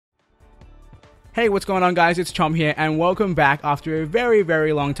Hey, what's going on guys, it's Chum here, and welcome back after a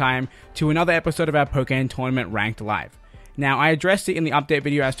very long time to another episode of our Pokken Tournament Ranked Live. Now, I addressed it in the update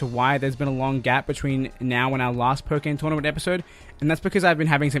video as to why there's been a long gap between now and our last Pokken Tournament episode, and that's because I've been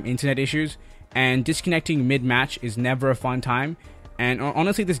having some internet issues, and disconnecting mid-match is never a fun time, and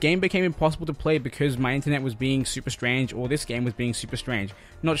honestly this game became impossible to play because my internet was being super strange, or this game was being super strange.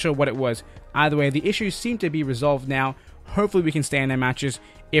 Not sure what it was. Either way, the issues seem to be resolved now. Hopefully we can stay in our matches.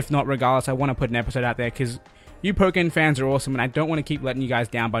 If not, regardless, I want to put an episode out there because you Pokken fans are awesome and I don't want to keep letting you guys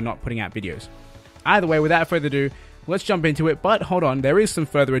down by not putting out videos. Either way, without further ado, let's jump into it. But hold on, there is some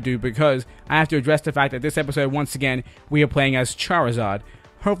further ado because I have to address the fact that this episode, once again, we are playing as Charizard.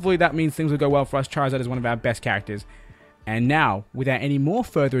 Hopefully that means things will go well for us. Charizard is one of our best characters. And now, without any more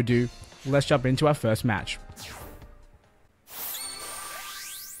further ado, let's jump into our first match.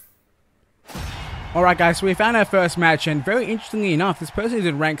 Alright guys, so we found our first match, and very interestingly enough, this person is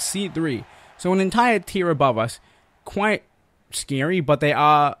in rank C3, so an entire tier above us. Quite scary, but they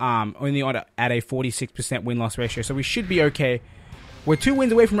are only at a 46% win-loss ratio, so we should be okay. We're 2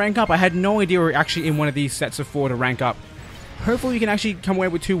 wins away from rank up. I had no idea we were actually in one of these sets of 4 to rank up. Hopefully we can actually come away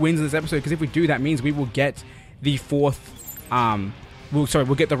with 2 wins in this episode, because if we do, that means we will get the 4th,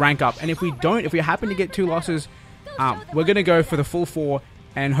 we'll get the rank up, and if we don't, if we happen to get 2 losses, we're going to go for the full 4,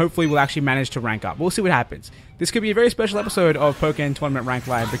 and hopefully we'll actually manage to rank up. We'll see what happens. This could be a very special episode of Pokken Tournament Ranked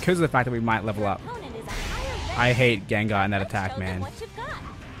Live because of the fact that we might level up. I hate Gengar in that attack, man.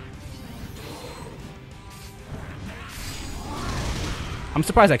 I'm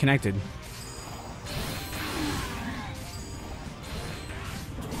surprised I connected.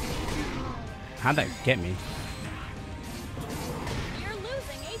 How'd that get me? You're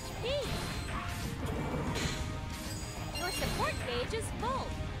losing HP. Your support gauge is full.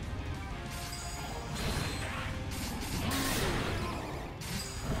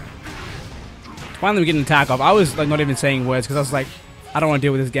 Finally we get an attack off. I was like not even saying words because I was like, I don't want to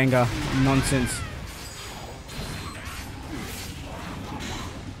deal with this Gengar nonsense.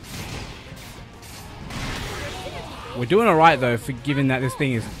 We're doing alright though, for given that this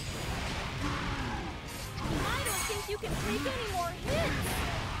thing is... I don't think you can take any more hits.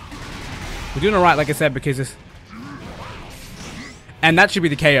 We're doing alright, like I said, because this... And that should be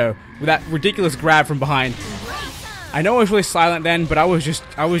the KO, with that ridiculous grab from behind. I know I was really silent then, but I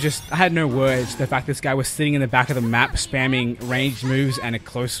had no words. The fact this guy was sitting in the back of the map, spamming ranged moves and a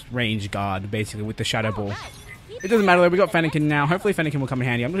close range guard, basically, with the Shadow Ball. It doesn't matter though, we got Fennekin now. Hopefully Fennekin will come in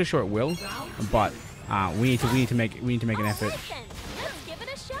handy. I'm not sure it will, but we need to make an effort. Let's give it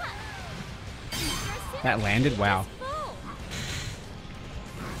a shot. That landed? Wow.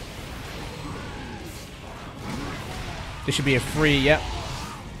 This should be a free, yep.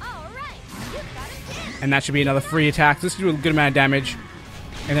 And that should be another free attack. This should do a good amount of damage.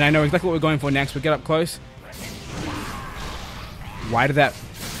 And then I know exactly what we're going for next. We get up close. Why did that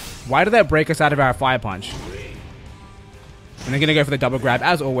break us out of our fire punch? And they're gonna go for the double grab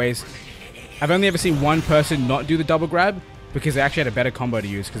as always. I've only ever seen one person not do the double grab because they actually had a better combo to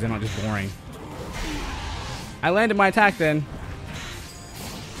use because they're not just boring. I landed my attack then.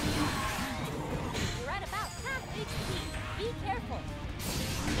 You're at about half HP. Be careful.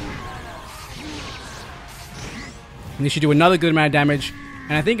 And this should do another good amount of damage.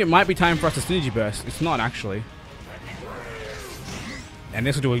 And I think it might be time for us to synergy burst. It's not actually. And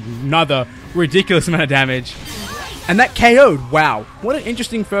this will do another ridiculous amount of damage. And that KO'd. Wow. What an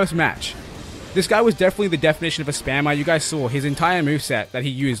interesting first match. This guy was definitely the definition of a spammer. You guys saw his entire moveset that he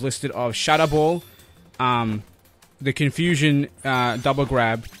used listed of Shadow Ball, the Confusion double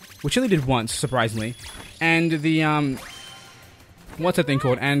grab, which only did once, surprisingly, and the, what's that thing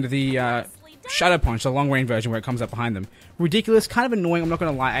called? And the, Shadow Punch, the long range version where it comes up behind them. Ridiculous, kind of annoying, I'm not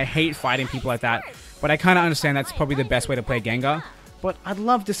going to lie. I hate fighting people like that, but I kind of understand that's probably the best way to play Gengar. But I'd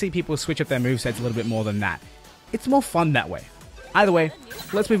love to see people switch up their movesets a little bit more than that. It's more fun that way. Either way,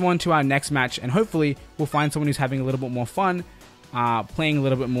 let's move on to our next match, and hopefully we'll find someone who's having a little bit more fun, playing a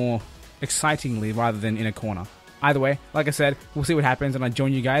little bit more excitingly rather than in a corner. Either way, like I said, we'll see what happens, and I'll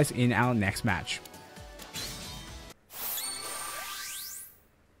join you guys in our next match.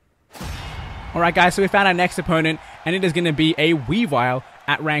 Alright guys, so we found our next opponent, and it is going to be a Weavile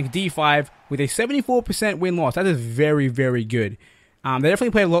at rank D5 with a 74% win-loss. That is very good. They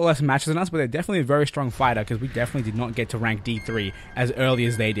definitely played a lot less matches than us, but they're definitely a very strong fighter because we definitely did not get to rank D3 as early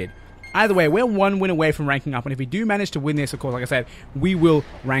as they did. Either way, we're 1 win away from ranking up, and if we do manage to win this, of course, like I said, we will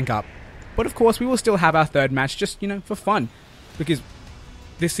rank up. But of course, we will still have our 3rd match just, you know, for fun. Because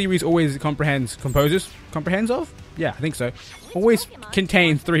this series always contains 3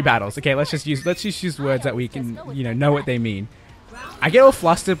 battles. Okay, let's just use words that we can, you know what they mean. I get all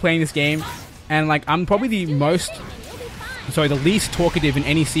flustered playing this game, And like, I'm probably the least talkative in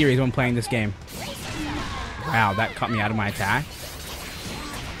any series when playing this game. Wow, that cut me out of my attack.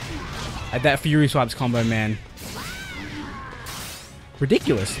 That Fury Swipes combo, man.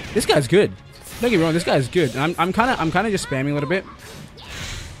 Ridiculous. This guy's good. Don't get me wrong, this guy's good. And I'm kind of just spamming a little bit.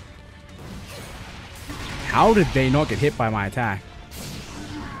 How did they not get hit by my attack?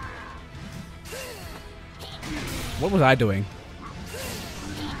 What was I doing?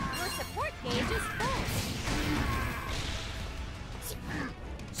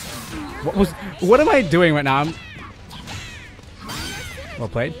 What am I doing right now? Well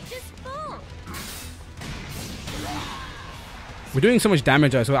played. We're doing so much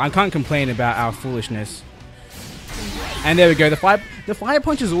damage though, so I can't complain about our foolishness. And there we go. The fire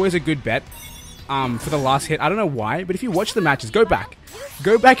punch is always a good bet for the last hit. I don't know why, but if you watch the matches, go back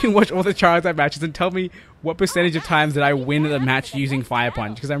and watch all the Charizard matches and tell me what percentage of times did I win the match using fire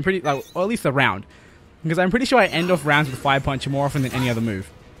punch, because I'm pretty, like, or at least the round, because I'm pretty sure I end off rounds with fire punch more often than any other move.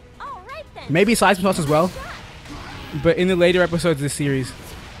 Maybe Seismic Toss as well, but in the later episodes of this series.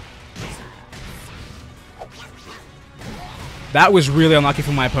 That was really unlucky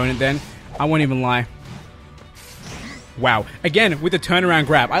for my opponent then. I won't even lie. Wow. Again, with the turnaround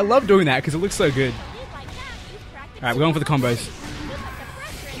grab. I love doing that because it looks so good. Alright, we're going for the combos.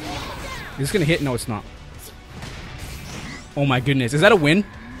 Is this going to hit? No, it's not. Oh my goodness. Is that a win?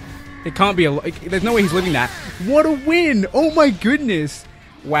 It can't be a... There's no way he's living that. What a win! Oh my goodness!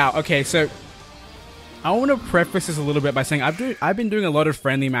 Wow. Okay, so... I want to preface this a little bit by saying I've been doing a lot of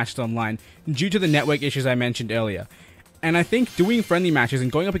friendly matches online due to the network issues I mentioned earlier. And I think doing friendly matches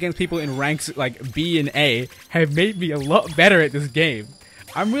and going up against people in ranks like B and A have made me a lot better at this game.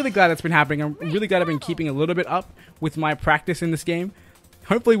 I'm really glad that's been happening. I'm really glad I've been keeping a little bit up with my practice in this game.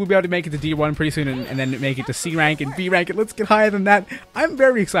 Hopefully we'll be able to make it to D1 pretty soon and then make it to C rank and B rank and let's get higher than that. I'm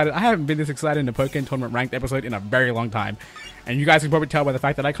very excited. I haven't been this excited in a Pokken Tournament Ranked episode in a very long time. And you guys can probably tell by the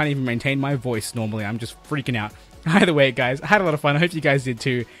fact that I can't even maintain my voice normally. I'm just freaking out. Either way, guys, I had a lot of fun. I hope you guys did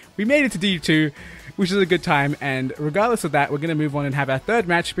too. We made it to D2, which is a good time. And regardless of that, we're going to move on and have our third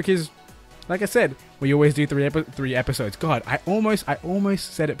match because, like I said, we always do three episodes. God, I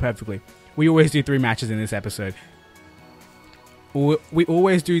almost said it perfectly. We always do 3 matches in this episode. We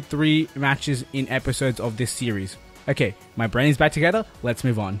always do 3 matches in episodes of this series. Okay, my brain's back together. Let's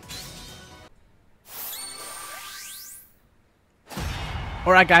move on.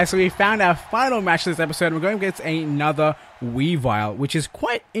 Alright guys, so we found our final match of this episode. We're going against another Weavile, which is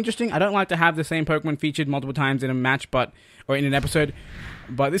quite interesting. I don't like to have the same Pokemon featured multiple times in a match, or in an episode.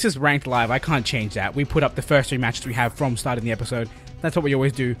 But this is ranked live. I can't change that. We put up the first 3 matches we have from starting the episode. That's what we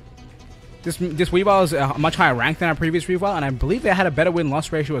always do. This Weavile is a much higher rank than our previous Weavile, and I believe they had a better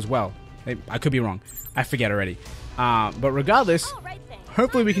win-loss ratio as well. I could be wrong. I forget already. But regardless,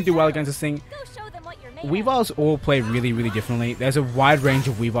 hopefully we can do well against this thing. Weaviles all play really, really differently. There's a wide range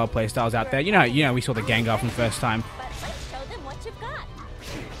of Weavile playstyles out there. You know, we saw the Gengar from the first time.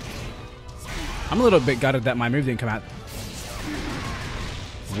 I'm a little bit gutted that my move didn't come out.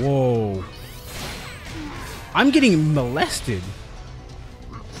 Whoa. I'm getting molested.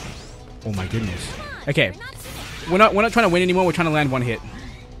 Oh my goodness. Okay. We're not trying to win anymore, we're trying to land one hit.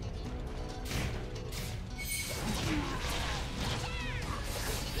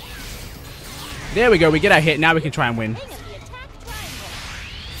 There we go, we get our hit, now we can try and win.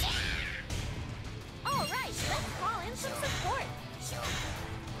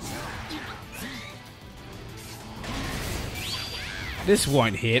 This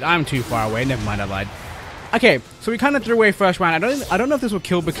won't hit, I'm too far away, never mind, I lied. Okay, so we kind of threw away first round. I don't know if this will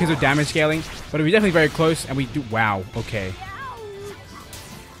kill because of damage scaling, but it'll be definitely very close, and we do... Wow, okay.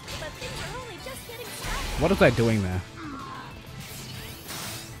 What was I doing there?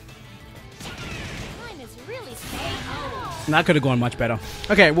 That could have gone much better.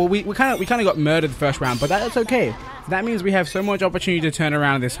 Okay, well we kind of got murdered the first round, but that's okay. That means we have so much opportunity to turn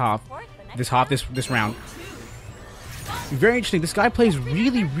around this round. Very interesting. This guy plays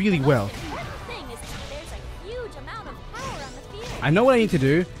really, really well. I know what I need to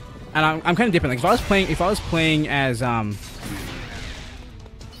do, and I'm kind of different. Like if I was playing as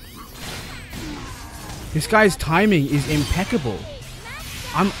this guy's timing is impeccable.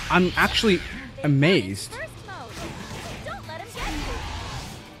 I'm actually amazed.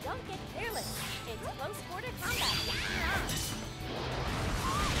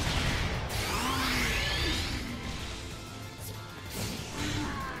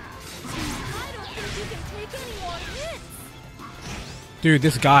 Dude,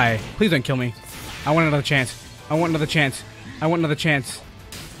 this guy. Please don't kill me. I want another chance. I want another chance. I want another chance.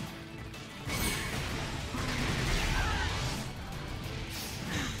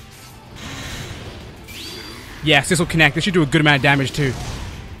 Yes, this will connect. This should do a good amount of damage too.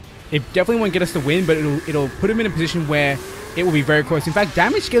 It definitely won't get us the win, but it'll put him in a position where it will be very close. In fact,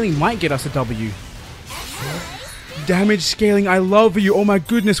 damage scaling might get us a W. Damage scaling, I love you. Oh my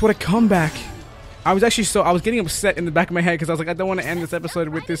goodness, what a comeback. I was getting upset in the back of my head because I was like, I don't want to end this episode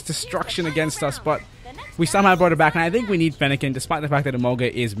with this destruction against us, but we somehow brought it back, and I think we need Fennekin. Despite the fact that Emolga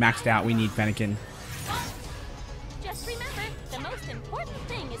is maxed out, we need Fennekin. Just remember, the most important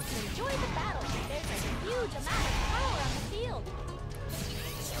thing is to enjoy the battle. There's a huge amount of power on the field.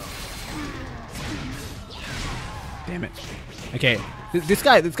 Damn it. Okay, this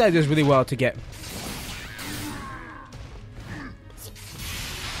guy does really well to get.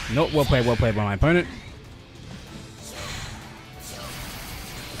 Nope, well played by my opponent.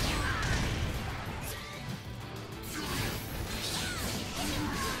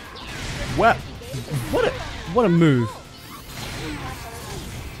 What a move.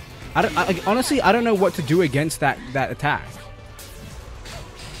 Honestly, I don't know what to do against that attack.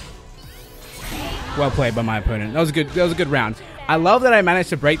 Well played by my opponent. That was a good round. I love that I managed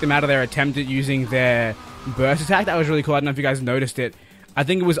to break them out of their attempt at using their burst attack. That was really cool. I don't know if you guys noticed it. I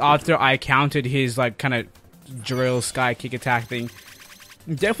think it was after I countered his like kind of drill sky kick attack thing.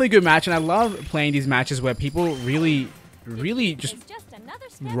 Definitely a good match, and I love playing these matches where people really just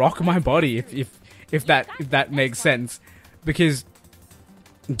rock my body, if that makes sense, because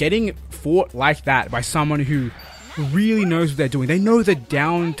getting fought like that by someone who really knows what they're doing, they know the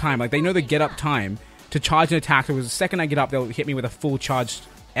down time, like they know the get up time to charge an attack. So the second I get up, they'll hit me with a full charged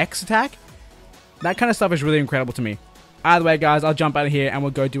X attack. That kind of stuff is really incredible to me. Either way, guys, I'll jump out of here and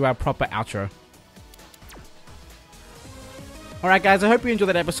we'll go do our proper outro. Alright guys, I hope you enjoyed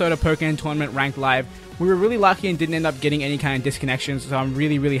that episode of Pokken Tournament Ranked Live. We were really lucky and didn't end up getting any kind of disconnections, so I'm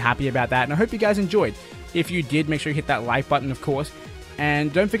really happy about that, and I hope you guys enjoyed. If you did, make sure you hit that like button, of course,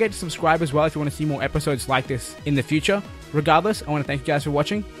 and don't forget to subscribe as well if you want to see more episodes like this in the future. Regardless, I want to thank you guys for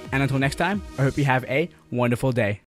watching, and until next time, I hope you have a wonderful day.